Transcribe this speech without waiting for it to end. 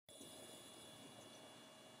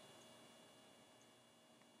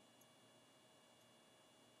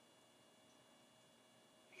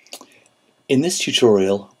In this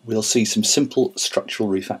tutorial, we'll see some simple structural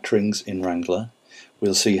refactorings in Wrangler.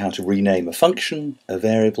 We'll see how to rename a function, a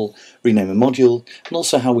variable, rename a module, and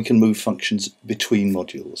also how we can move functions between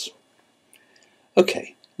modules.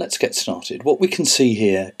 Okay, let's get started. What we can see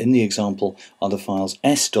here in the example are the files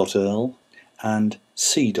s.erl and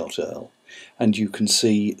c.erl. And you can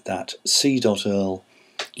see that c.erl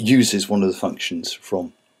uses one of the functions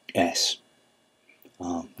from s,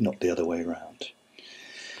 not the other way around.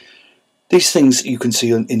 These things you can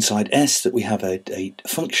see inside s that we have a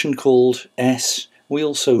function called s. We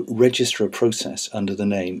also register a process under the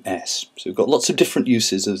name s. So we've got lots of different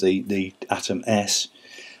uses of the atom s,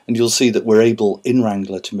 and you'll see that we're able in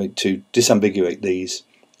Wrangler to disambiguate these.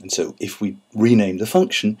 And so if we rename the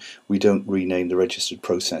function, we don't rename the registered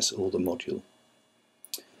process or the module.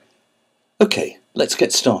 Okay, let's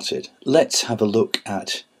get started. Let's have a look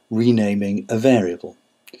at renaming a variable.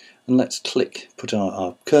 And let's put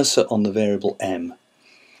our cursor on the variable m.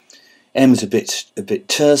 M is a bit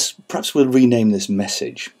terse. Perhaps we'll rename this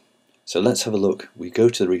message. So let's have a look. We go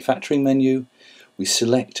to the refactoring menu, we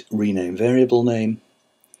select rename variable name,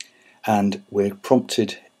 and we're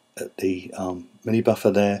prompted at the mini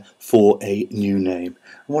buffer there for a new name.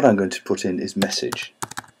 And what I'm going to put in is message.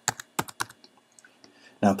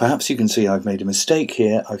 Now perhaps you can see I've made a mistake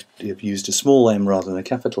here. I've used a small m rather than a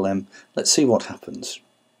capital M. Let's see what happens.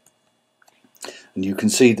 And you can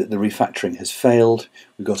see that the refactoring has failed.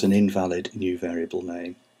 We've got an invalid new variable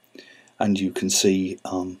name, and you can see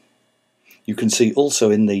also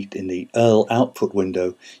in the Erl output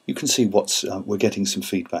window, you can see what's we're getting some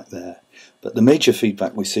feedback there. But the major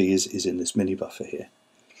feedback we see is in this mini buffer here.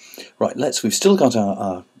 Right, we've still got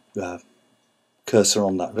our cursor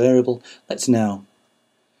on that variable. Let's now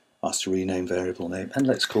ask to rename variable name, and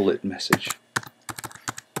let's call it message.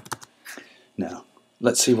 Now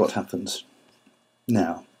let's see what happens.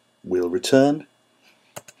 Now we'll return,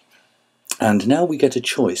 and now we get a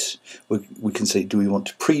choice. We can say, do we want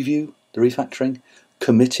to preview the refactoring,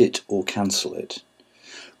 commit it, or cancel it?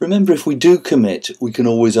 Remember, if we do commit, we can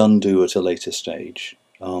always undo at a later stage.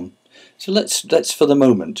 So let's for the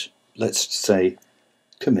moment, let's say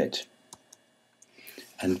commit.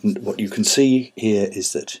 And what you can see here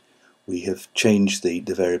is that we have changed the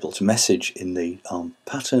variable to message in the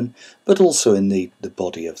pattern, but also in the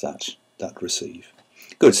body of that receive.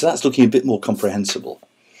 Good, so that's looking a bit more comprehensible.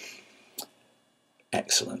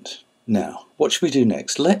 Excellent. Now, what should we do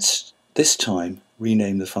next? Let's this time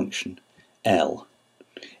rename the function L.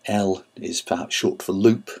 L is perhaps short for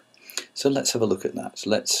loop, so let's have a look at that.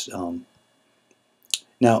 Let's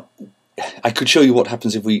now I could show you what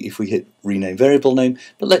happens if we hit rename variable name,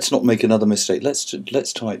 but let's not make another mistake. Let's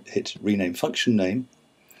hit rename function name.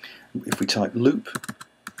 If we type loop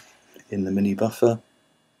in the mini buffer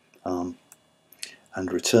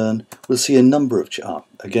and return, we'll see a number of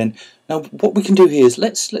again. Now what we can do here is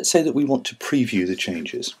let's say that we want to preview the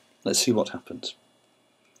changes. Let's see what happens.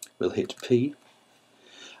 We'll hit P,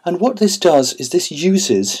 and what this does is this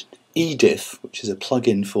uses ediff, which is a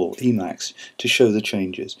plugin for Emacs, to show the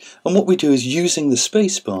changes. And what we do is, using the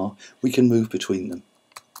spacebar, we can move between them.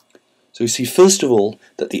 So we see first of all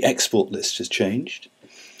that the export list has changed.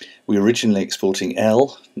 We were originally exporting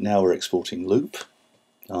L, now we're exporting loop.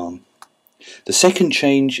 The second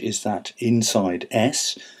change is that inside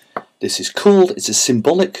S, this is called, it's a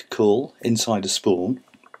symbolic call inside a spawn,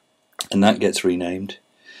 and that gets renamed.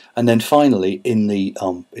 And then finally, in the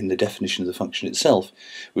definition of the function itself,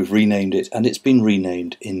 we've renamed it, and it's been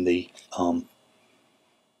renamed in the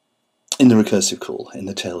recursive call, in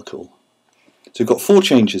the tail call. So we've got 4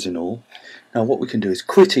 changes in all. Now what we can do is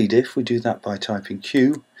quit ediff. We do that by typing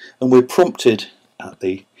Q, and we're prompted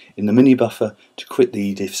in the mini buffer to quit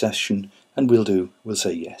the ediff session, and we'll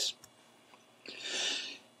say yes.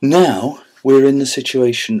 Now we're in the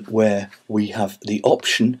situation where we have the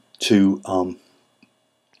option to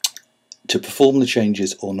perform the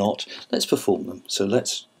changes or not. Let's perform them. So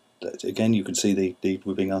again, you can see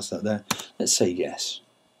we're being asked that there. Let's say yes.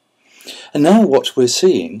 And now what we're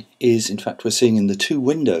seeing is, in fact, we're seeing in the 2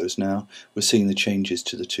 windows now, we're seeing the changes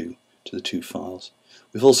to the two files.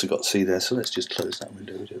 We've also got C there, so let's just close that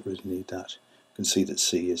window. We don't really need that. You can see that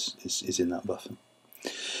C is in that buffer.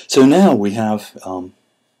 So now we have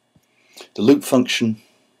the loop function.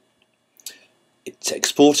 It's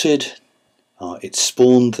exported. It's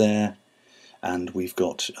spawned there, and we've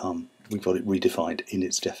got it redefined in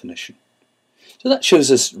its definition. So that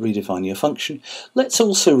shows us redefining a function. Let's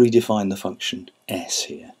also redefine the function s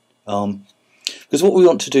here, because what we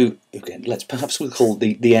want to do, again, perhaps we'll call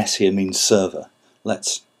the s here means server.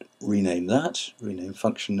 Let's rename that, rename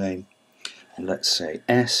function name, and let's say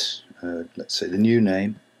s. Let's say the new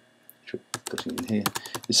name, which we're putting in here,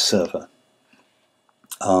 is server.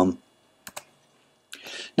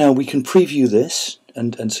 Now we can preview this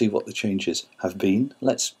and see what the changes have been.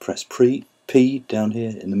 Let's press P down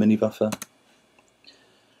here in the mini buffer.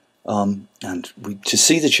 And to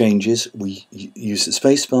see the changes, we use the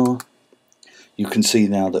spacebar. You can see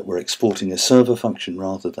now that we're exporting a server function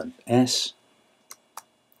rather than S.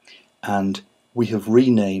 And we have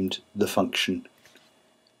renamed the function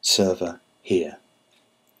server here.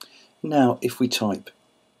 Now if we type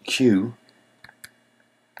Q,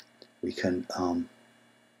 we can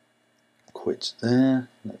quit there.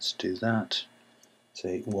 Let's do that.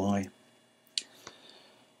 Say Y.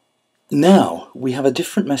 Now we have a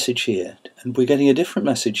different message here, and we're getting a different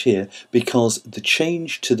message here because the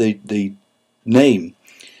change to the name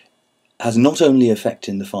has not only effect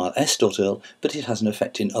in the file s.erl, but it has an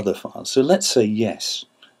effect in other files. So let's say yes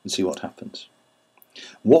and see what happens.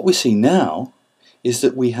 What we see now is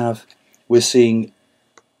that we're seeing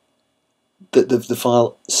that the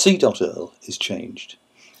file c.erl is changed.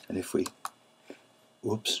 And if we,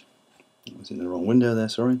 whoops, I was in the wrong window there,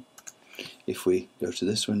 sorry. If we go to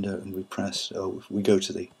this window and we press, if we go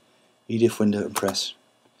to the edif window and press,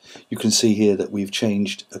 you can see here that we've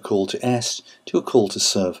changed a call to S to a call to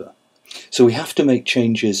server. So we have to make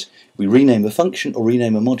changes. We rename a function or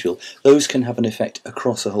rename a module. Those can have an effect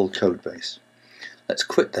across a whole code base. Let's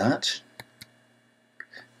quit that.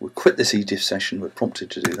 We'll quit this edif session. We're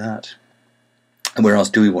prompted to do that. And we're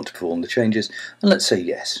asked, do we want to perform the changes? And let's say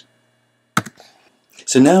yes.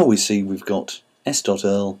 So now we see we've got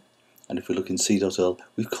s.erl, and if we look in c.erl,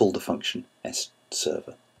 we've called the function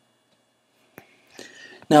sServer.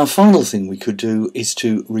 Now a final thing we could do is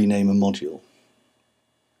to rename a module.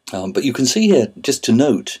 But you can see here, just to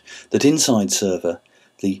note, that inside server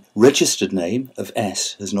the registered name of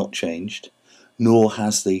S has not changed, nor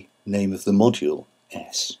has the name of the module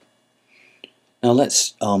S. Now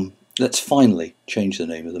let's finally change the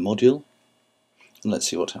name of the module, and let's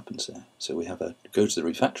see what happens there. So we have go to the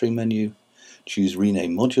refactoring menu, choose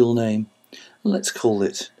rename module name, and let's call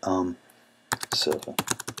it server.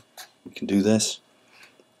 We can do this.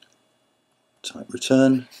 Type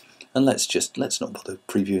return, and let's not bother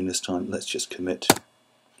previewing this time. Let's just commit.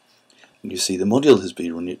 And you see the module has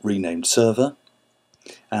been renamed server,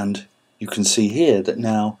 and you can see here that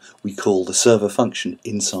now we call the server function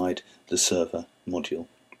inside the server module.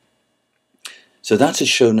 So that has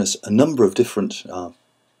shown us a number of different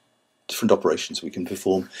operations we can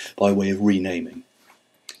perform by way of renaming.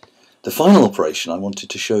 The final operation I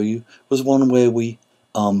wanted to show you was one where we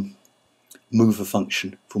move a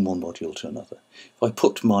function from one module to another. If I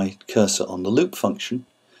put my cursor on the loop function,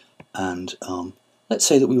 and let's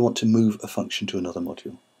say that we want to move a function to another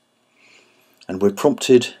module, and we're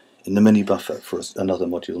prompted in the mini buffer for another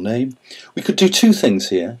module name. We could do two things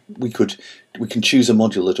here. We can choose a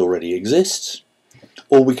module that already exists,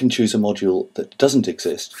 or we can choose a module that doesn't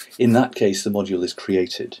exist. In that case, the module is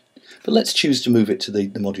created. But let's choose to move it to the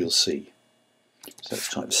module C. So let's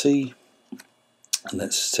type C, and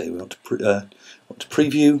let's say we want to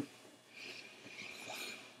preview.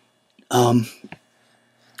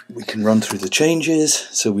 We can run through the changes.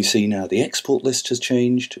 So we see now the export list has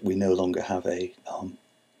changed. We no longer have an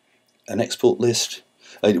export list.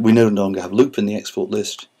 We no longer have loop in the export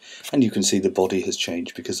list, and you can see the body has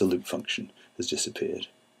changed because the loop function has disappeared.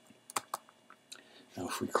 Now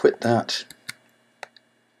if we quit that,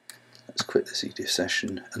 let's quit this edif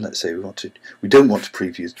session, and let's say we don't want to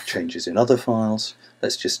preview changes in other files.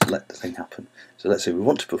 Let's just let the thing happen. So let's say we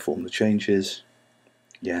want to perform the changes.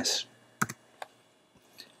 Yes.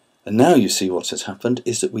 And now you see what has happened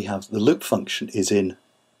is that we have the loop function is in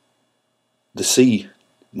the C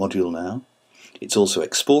module now. It's also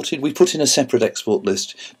exported. We put in a separate export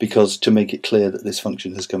list because to make it clear that this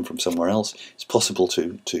function has come from somewhere else. It's possible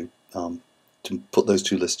to put those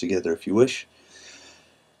two lists together if you wish.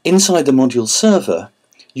 Inside the module server,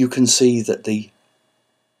 you can see that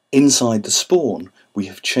inside the spawn we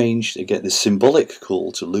have changed. Again, this symbolic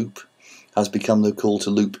call to loop has become the call to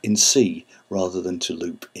loop in C rather than to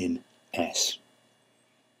loop in S.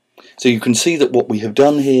 So you can see that what we have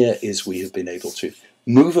done here is we have been able to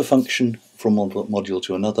move a function from one module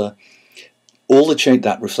to another. All the change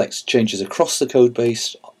that reflects changes across the code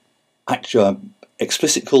base.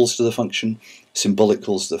 Explicit calls to the function, symbolic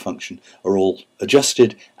calls to the function are all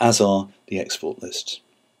adjusted, as are the export lists.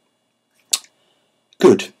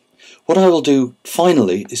 Good. What I will do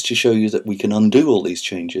finally is to show you that we can undo all these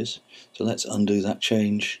changes. So let's undo that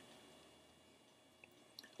change.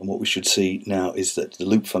 And what we should see now is that the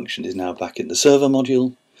loop function is now back in the server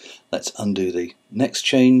module. Let's undo the next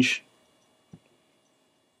change.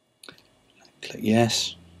 Click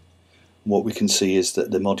yes. What we can see is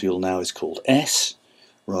that the module now is called S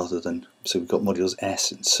rather than, so we've got modules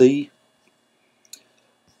S and C.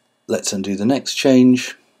 Let's undo the next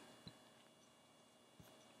change.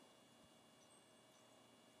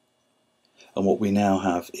 And what we now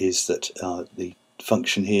have is that the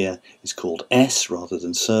function here is called S rather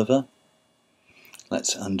than server.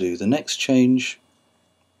 Let's undo the next change,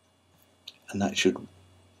 and that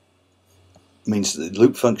means that the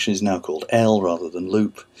loop function is now called L rather than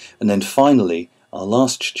loop. And then finally, our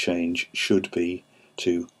last change should be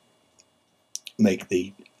to make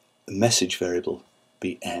the message variable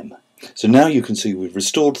be M. So now you can see we've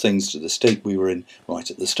restored things to the state we were in right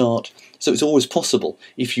at the start. So it's always possible,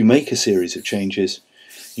 if you make a series of changes,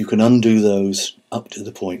 you can undo those up to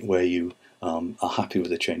the point where you are happy with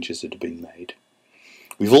the changes that have been made.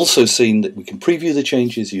 We've also seen that we can preview the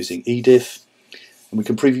changes using ediff, and we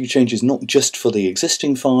can preview changes not just for the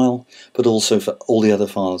existing file, but also for all the other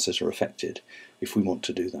files that are affected, if we want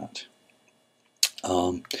to do that.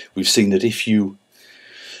 We've seen that if you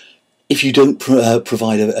don't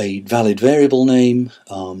provide a valid variable name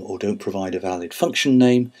or don't provide a valid function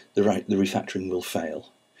name, the refactoring will fail.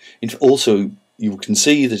 Also, you can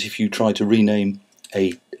see that if you try to rename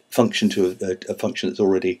a function to a function that's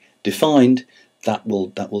already defined, that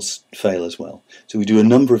will fail as well. So we do a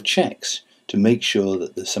number of checks to make sure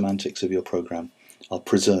that the semantics of your program are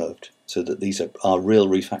preserved, so that these are real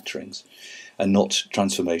refactorings and not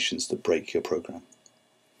transformations that break your program.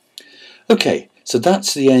 Okay, so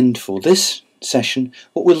that's the end for this session.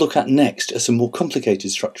 What we'll look at next are some more complicated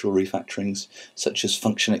structural refactorings, such as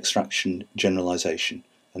function extraction, generalization,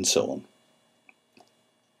 and so on.